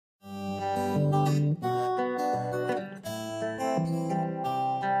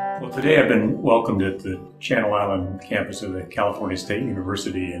Well, today I've been welcomed at the Channel Island campus of the California State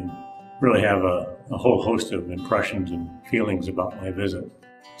University and really have a whole host of impressions and feelings about my visit.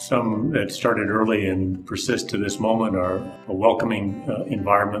 Some that started early and persist to this moment are a welcoming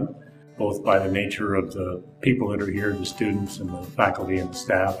environment, both by the nature of the people that are here, the students and the faculty and the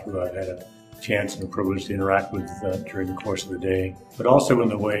staff who I've had a chance and a privilege to interact with during the course of the day, but also in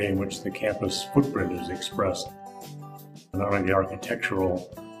the way in which the campus footprint is expressed. Not only the architectural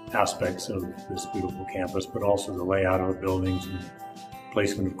aspects of this beautiful campus, but also the layout of the buildings and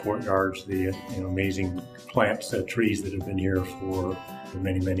placement of courtyards, the amazing plants, trees that have been here for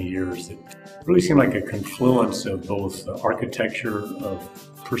many, many years. It really seemed like a confluence of both architecture, of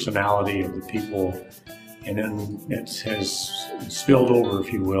personality of the people, and then it has spilled over,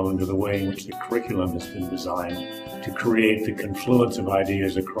 if you will, into the way in which the curriculum has been designed to create the confluence of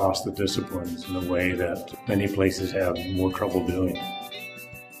ideas across the disciplines in a way that many places have more trouble doing.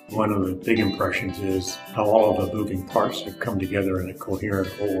 One of the big impressions is how all of the moving parts have come together in a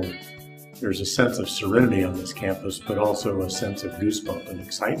coherent whole. There's a sense of serenity on this campus, but also a sense of goosebump and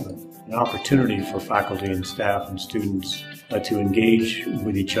excitement, an opportunity for faculty and staff and students to engage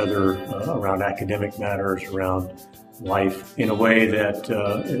with each other around academic matters, around life, in a way that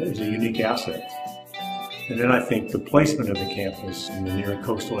is a unique asset. And then I think the placement of the campus in the near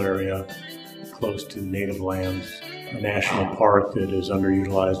coastal area, close to native lands, a national park that is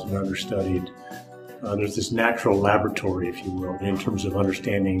underutilized and understudied. There's this natural laboratory, if you will, in terms of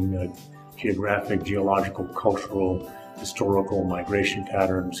understanding geographic, geological, cultural, historical migration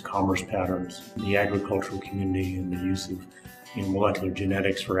patterns, commerce patterns, the agricultural community and the use of molecular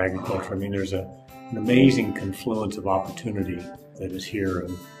genetics for agriculture. I mean, there's an amazing confluence of opportunity that is here.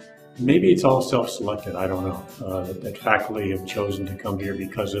 And maybe it's all self-selected, I don't know, that faculty have chosen to come here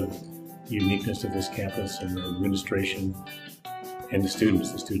because of the uniqueness of this campus and the administration and the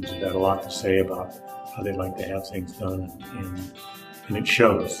students. The students have had a lot to say about how they'd like to have things done, and it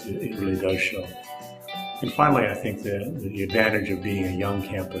shows. It really does show. And finally, I think the advantage of being a young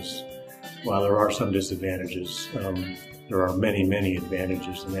campus, while there are some disadvantages, there are many, many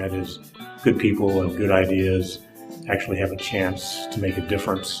advantages, and that is good people and good ideas actually have a chance to make a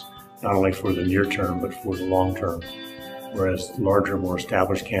difference, not only for the near term, but for the long term. Whereas larger, more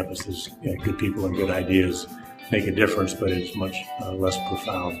established campuses, good people and good ideas make a difference, but it's much less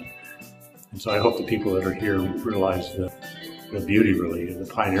profound. And so I hope the people that are here realize the beauty, really, the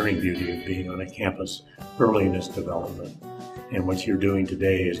pioneering beauty of being on a campus early in its development. And what you're doing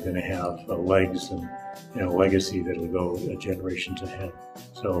today is going to have legs and a legacy that will go generations ahead.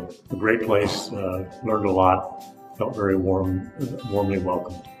 So a great place, learned a lot, felt very warmly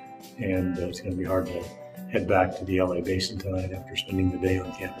welcomed, and it's going to be hard to head back to the LA Basin tonight after spending the day on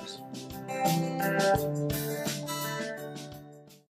campus.